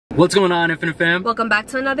What's going on, Infinite Fam? Welcome back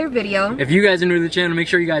to another video. If you guys are new to the channel, make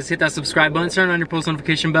sure you guys hit that subscribe button, turn on your post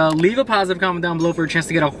notification bell, leave a positive comment down below for a chance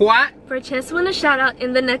to get a what? For a chance to win a shout out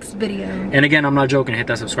in the next video. And again, I'm not joking, hit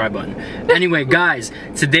that subscribe button. Anyway, guys,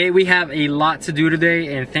 today we have a lot to do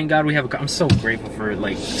today, and thank God we have a car. I'm so grateful for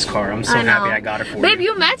like this car. I'm so happy I got it for you. Babe,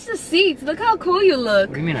 you matched the seats. Look how cool you look.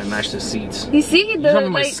 What do you mean I matched the seats? You see the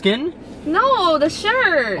talking my skin? No, the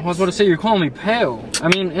shirt. I was about to say you're calling me pale. I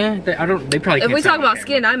mean, they probably can't. If we talk about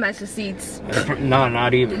skin, I match the seats. No,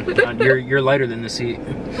 not even. You're lighter than the seat.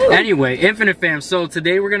 Anyway, Infinite Fam, so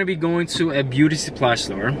today we're gonna be going to a beauty supply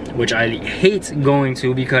store, which I hate going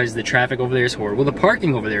to because the traffic over there is horrible, the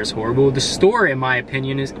parking over there is horrible, the store, in my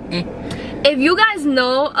opinion, is eh. If you guys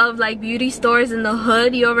know of like beauty stores in the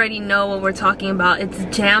hood, you already know what we're talking about. It's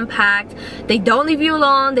jam-packed. They don't leave you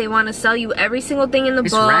alone. They want to sell you every single thing in the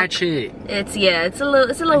book. It's ratchet. It's a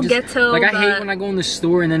little ghetto. Like, I hate when I go in the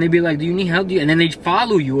store and then they be like, "Do you need help?" And then they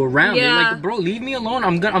follow you around. Yeah. They're like, "Bro, leave me alone.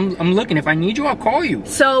 I'm looking. If I need you, I'll call you."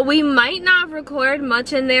 So we might not record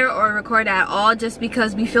much in there or record at all, just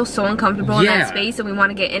because we feel so uncomfortable in that space and we want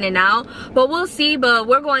to get in and out. But we'll see. But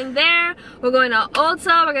we're going there. We're going to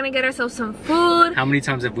Ulta. We're gonna get ourselves some food. How many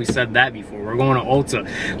times have we said that before? We're going to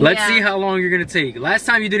Ulta. Let's see how long you're gonna take. Last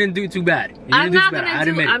time you didn't do too bad. I'm not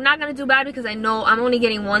gonna do bad because I know I'm only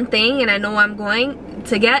getting one thing and I know what I'm going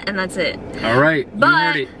to get, and that's it. All right,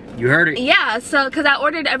 you heard it. Yeah, so because I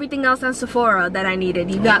ordered everything else on Sephora that I needed.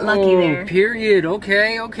 You got lucky there. Period.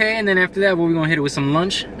 Okay. And then after that, what we gonna hit it with some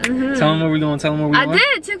lunch? Tell them where we going. Tell them where we going.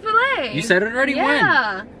 I did Chick-fil-A. You said it already.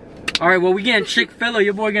 Yeah. When? All right, well, we getting Chick-fil-A.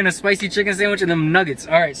 Your boy getting a spicy chicken sandwich and them nuggets.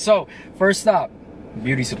 All right, so first stop,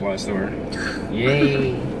 beauty supply store.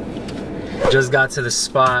 Yay. Just got to the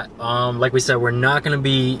spot. Like we said, we're not gonna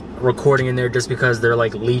be recording in there just because they're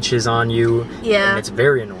like leeches on you. Yeah. And it's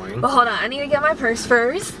very annoying. But hold on, I need to get my purse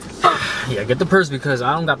first. Yeah, get the purse because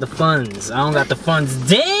I don't got the funds. Damn!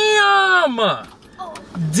 Oh.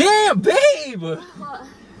 Damn, babe!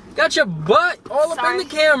 Got your butt all up in the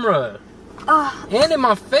camera. And in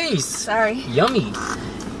my face. Sorry. Yummy.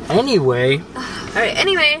 Anyway. Alright,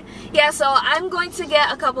 anyway. Yeah, so I'm going to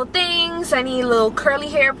get a couple things. I need little curly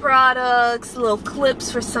hair products, little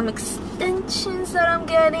clips for some extensions that I'm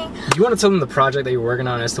getting. Do you want to tell them the project that you're working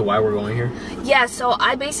on as to why we're going here? Yeah, so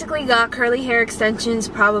I basically got curly hair extensions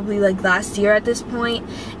probably like last year at this point.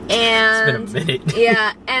 And it's been a minute.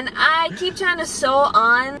 Yeah, and I keep trying to sew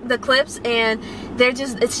on the clips and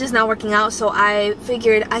it's just not working out, so I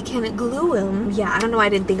figured I can glue them. Yeah, I don't know why I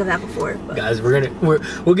didn't think of that before. But. Guys,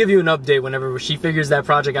 we'll give you an update whenever she figures that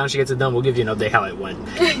project out and she gets it done. We'll give you an update how it went.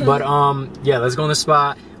 But yeah, let's go on the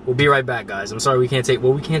spot. We'll be right back, guys. I'm sorry we can't take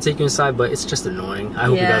you inside, but it's just annoying. I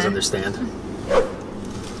hope you guys understand.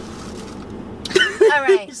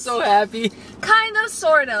 Alright. You're so happy. Kinda,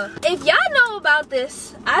 sorta. If y'all know about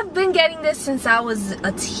this, I've been getting this since I was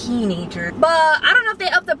a teenager. But I don't know if they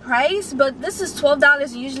upped the price, but this is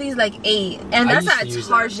 $12. Usually it's like $8. And that's at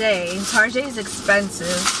Target. Target is expensive.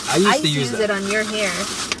 I used to use it on your hair.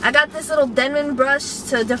 I got this little Denman brush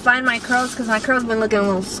to define my curls because my curls been looking a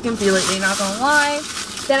little skimpy lately, not gonna lie.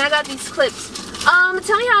 Then I got these clips.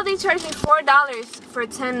 Tell me how they charged me $4 for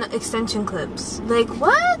 10 extension clips. Like,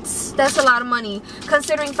 what? That's a lot of money.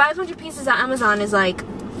 Considering 500 pieces at Amazon is like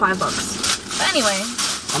 $5. But anyway.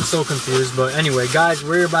 I'm so confused, but anyway, guys,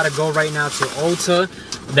 we're about to go right now to Ulta.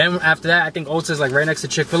 Then after that, I think Ulta's like right next to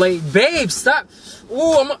Chick-fil-A. Babe, stop.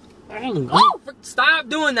 Ooh, stop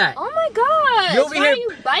doing that. Oh my God. What are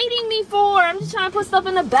you biting me for? I'm just trying to put stuff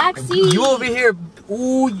in the back seat. You over here.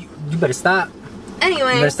 Ooh, you better stop.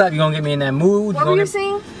 Anyway. You better stop. You're gonna get me in that mood. What were you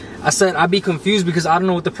saying? I said I'd be confused because I don't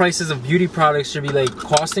know what the prices of beauty products should be like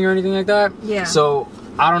costing or anything like that. Yeah. So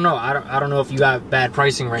I don't know. I don't know if you got bad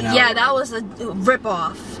pricing right now. Yeah, that was a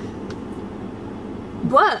rip-off.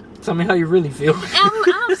 What? Tell me how you really feel.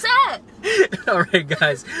 I'm upset. Alright,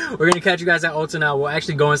 guys. We're gonna catch you guys at Ulta now. We'll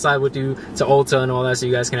actually go inside with you to Ulta and all that so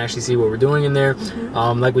you guys can actually see what we're doing in there.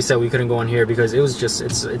 Like we said, we couldn't go in here because it was just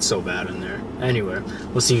it's so bad in there. Anyway,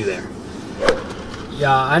 we'll see you there.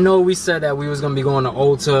 Yeah, I know we said that we was going to be going to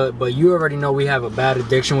Ulta, but you already know we have a bad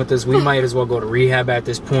addiction with this. We might as well go to rehab at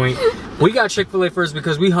this point. We got Chick-fil-A first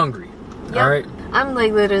because we hungry. Yep. All right? I'm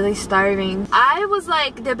like literally starving. I was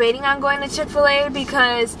like debating on going to Chick-fil-A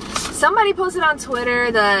because somebody posted on Twitter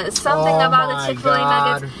that something about the Chick-fil-A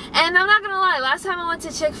nuggets. And I'm not going to lie, last time I went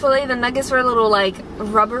to Chick-fil-A, the nuggets were a little like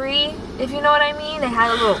rubbery, if you know what I mean. They had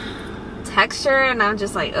a little texture and I'm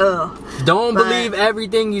just like, ugh. Don't believe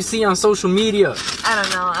everything you see on social media. I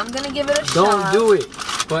don't know. I'm gonna give it a shot. Don't do it.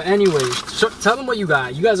 But anyway, tell them what you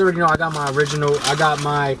got. You guys already know I got my original. I got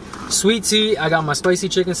my sweet tea, I got my spicy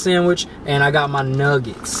chicken sandwich, and I got my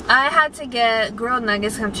nuggets. I had to get grilled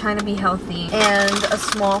nuggets. I'm trying to be healthy, and a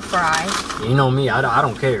small fry. You know me, I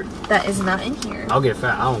don't care. That is not in here. I'll get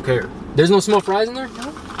fat, I don't care. There's no small fries in there?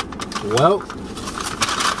 No. Well.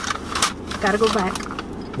 Gotta go back.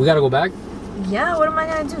 We gotta go back? Yeah, what am I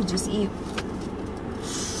gonna do? Just eat.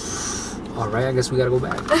 Alright, I guess we gotta go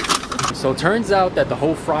back. So it turns out that the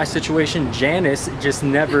whole fry situation, Janice just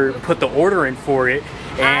never put the order in for it,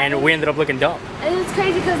 and we ended up looking dumb. And it's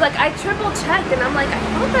crazy because like I triple checked and I'm like, I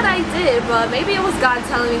thought that I did, but maybe it was God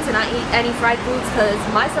telling me to not eat any fried foods because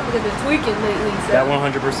my stomach has been tweaking lately. So. That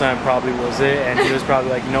 100% probably was it, and he was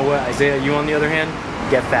probably like, you know what, Isaiah, you on the other hand,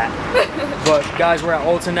 get fat. But guys, we're at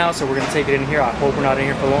Ulta now, so we're gonna take it in here. I hope we're not in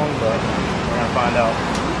here for long, but we're gonna find out.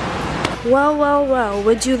 Well, well, well,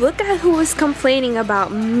 would you look at who was complaining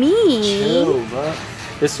about me? Chill, bro.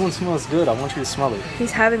 This one smells good. I want you to smell it.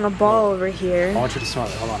 He's having a ball over here. I want you to smell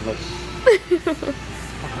it. Hold on, look.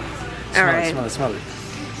 Alright. Smell it.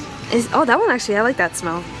 Oh, that one actually, I like that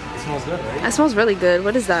smell. It smells good, right? That smells really good.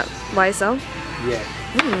 What is that? YSL? Yeah.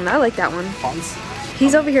 I like that one. Pumps.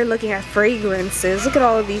 He's over here looking at fragrances. Look at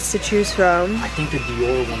all of these to choose from. I think the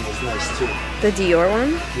Dior one was nice too. The Dior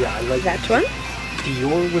one? Yeah, I like that one.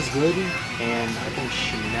 Dior was good, and I think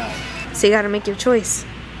Chanel. So you gotta make your choice.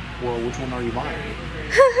 Well, which one are you buying?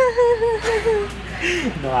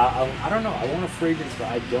 No, I don't know. I want a fragrance, but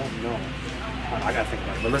I don't know. I gotta think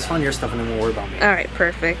about it. But let's find your stuff and then we'll worry about me. Alright,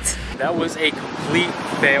 perfect. That was a complete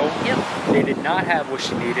fail. Yep. They did not have what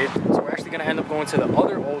she needed. So we're actually gonna end up going to the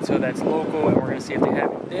other Ulta that's local, and we're gonna see if they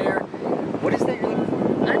have it there. What is that you're looking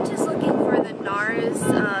for? I'm just looking for the NARS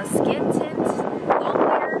skin tint long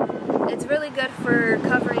wear. It's really good for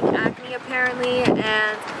covering acne apparently,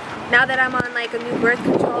 and now that I'm on like a new birth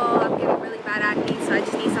control, I'm getting really bad acne, so I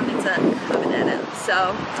just need something to cover that up.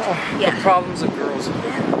 So, yeah. The problems of girls.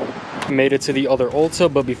 Yeah. Made it to the other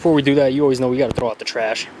Ulta, but before we do that, you always know we gotta throw out the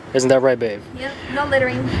trash. Isn't that right, babe? Yep, no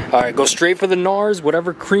littering. Alright, go straight for the NARS,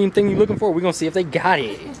 whatever cream thing you're looking for, we're gonna see if they got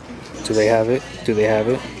it. Do they have it? Do they have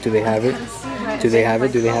it? Do they have it? Do they have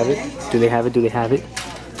it? Do they have it? Do they have it? Do they have it?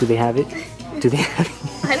 Do they have it? Do they have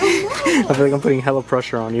it? I don't know. I feel like I'm putting hella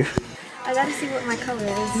pressure on you. I gotta see what my color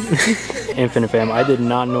is. Infinite fam, I did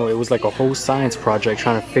not know it was like a whole science project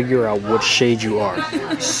trying to figure out what shade you are.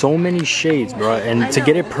 So many shades, bro, and to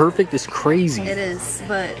get it perfect is crazy. It is,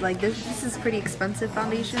 but like this is pretty expensive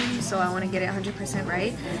foundation, so I want to get it 100%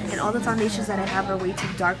 right. And all the foundations that I have are way too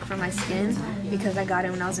dark for my skin because I got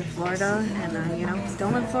it when I was in Florida, and you know,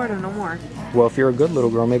 don't live in Florida no more. Well, if you're a good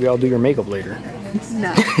little girl, maybe I'll do your makeup later.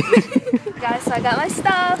 No. Guys, so I got my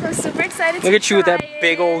stuff. I'm super excited. Look at you with that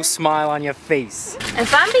big old smile on your face.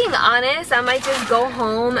 If I'm being honest, I might just go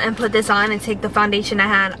home and put this on and take the foundation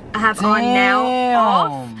I have on now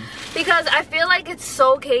off, because I feel like it's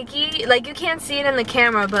so cakey. Like you can't see it in the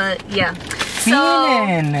camera, but yeah.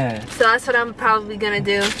 So that's what I'm probably gonna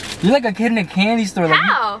do. You're like a kid in a candy store. Like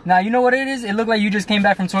How? Nah, you know what it is? It looked like you just came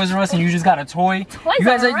back from Toys R Us and you just got a toy. You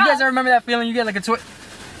guys remember that feeling? You get like a toy.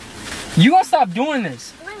 You gonna stop doing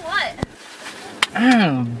this? Doing what?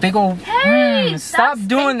 Big old. Hey, stop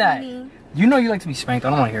doing that. Me. You know you like to be spanked. I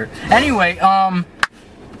don't want to hear it. Anyway,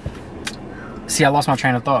 see, I lost my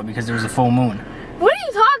train of thought because there was a full moon. What are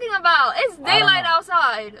you talking about? It's daylight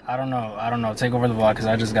outside. I don't know. Take over the vlog because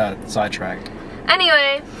I just got sidetracked.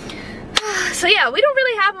 Anyway, so yeah, we don't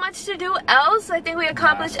really have much to do else. I think we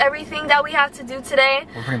accomplished everything that we have to do today.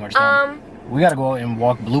 We're pretty much done. We gotta go and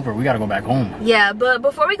walk Blooper. We gotta go back home. Yeah, but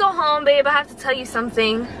before we go home, babe, I have to tell you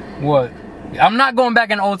something. What? I'm not going back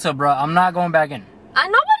in Ulta, bro. I'm not going back in.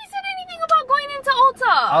 Nobody said anything about going into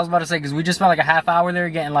Ulta. I was about to say, because we just spent like a half hour there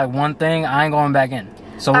getting like one thing. I ain't going back in.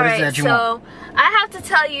 So what is it that you want? So I have to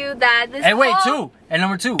tell you that this And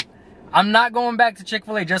number two, I'm not going back to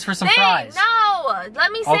Chick-fil-A just for some fries. No,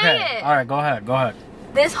 let me say it. All right, go ahead.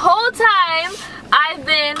 This whole time, I've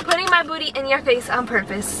been putting my booty in your face on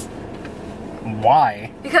purpose.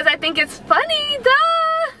 Why? Because I think it's funny, duh.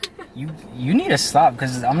 You need to stop,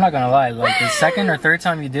 because I'm not gonna lie, like the second or third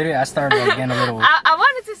time you did it, I started like getting a little. I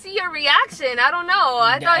wanted to see your reaction. I don't know.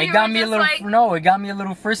 I thought you were just like. No, it got me a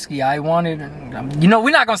little frisky. I wanted, you know,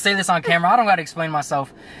 we're not gonna say this on camera. I don't gotta explain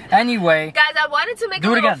myself. Anyway. Guys, I wanted to make a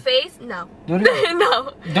little face. No. Do it again.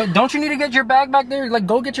 No. Don't you need to get your bag back there? Like,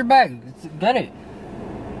 go get your bag. Get it.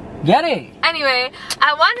 Get it. Anyway,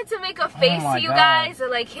 I wanted to make a face to you guys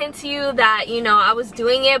and like hint to you that, you know, I was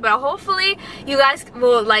doing it, but hopefully you guys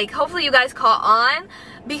will hopefully you guys caught on,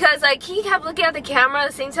 because like he kept looking at the camera at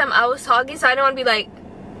the same time I was talking, so I didn't want to be like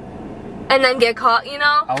and then get caught, you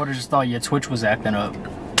know. I would have just thought your Twitch was acting up.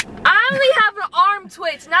 I only have an arm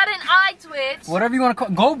twitch, not an eye twitch. Whatever you want to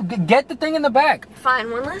call. Go get the thing in the back.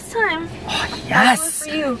 Fine, one last time. Oh, yes. For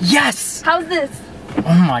you. Yes. How's this?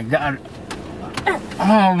 Oh my god.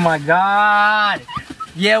 Oh my god.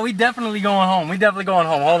 Yeah, we definitely going home. We definitely going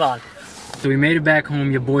home. Hold on. So we made it back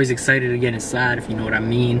home. Your boy's excited to get inside, if you know what I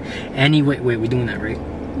mean. Anyway, wait, we doing that, right?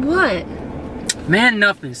 What? Man,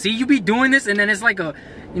 nothing. See, you be doing this and then it's like a,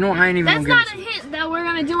 you know, I ain't even That's not a hint that we're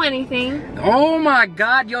gonna do anything. Oh my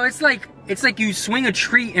god, yo, it's like you swing a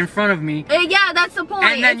treat in front of me. Yeah, that's the point.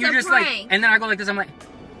 And then it's you just prank. like, and then I go like this, I'm like,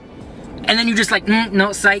 and then you just like,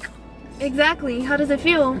 no, psych. Exactly. How does it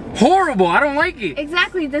feel? Horrible. I don't like it.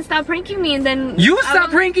 Exactly. Then stop pranking me and then... You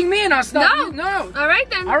stop pranking me and I'll stop you. No. No. Alright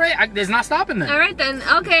then. Alright, there's not stopping then. Alright then.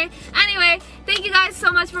 Okay. Anyway, thank you guys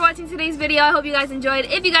so much for watching today's video. I hope you guys enjoyed.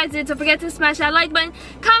 If you guys did, don't forget to smash that like button.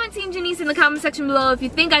 Comment Team Janice in the comment section below if you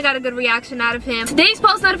think I got a good reaction out of him. Today's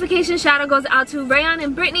post notification shout out goes out to Rayon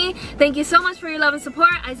and Brittany. Thank you so much for your love and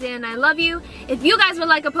support. Isaiah and I love you. If you guys would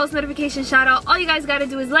like a post notification shout out, all you guys gotta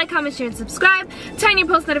do is like, comment, share, and subscribe. Turn your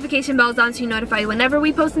post notification bells on so you notify whenever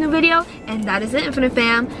we post a new video. And that is it, Infinite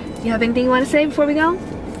Fam. Do you have anything you want to say before we go?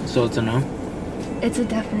 So it's a no? It's a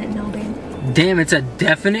definite no, babe. Damn, it's a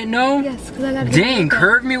definite no? Yes, because I gotta dang,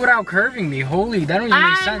 curve me without curving me. Holy, that don't even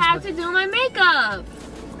make sense. I have to do my makeup.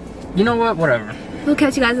 You know what? Whatever. We'll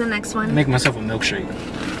catch you guys in the next one. Make myself a milkshake.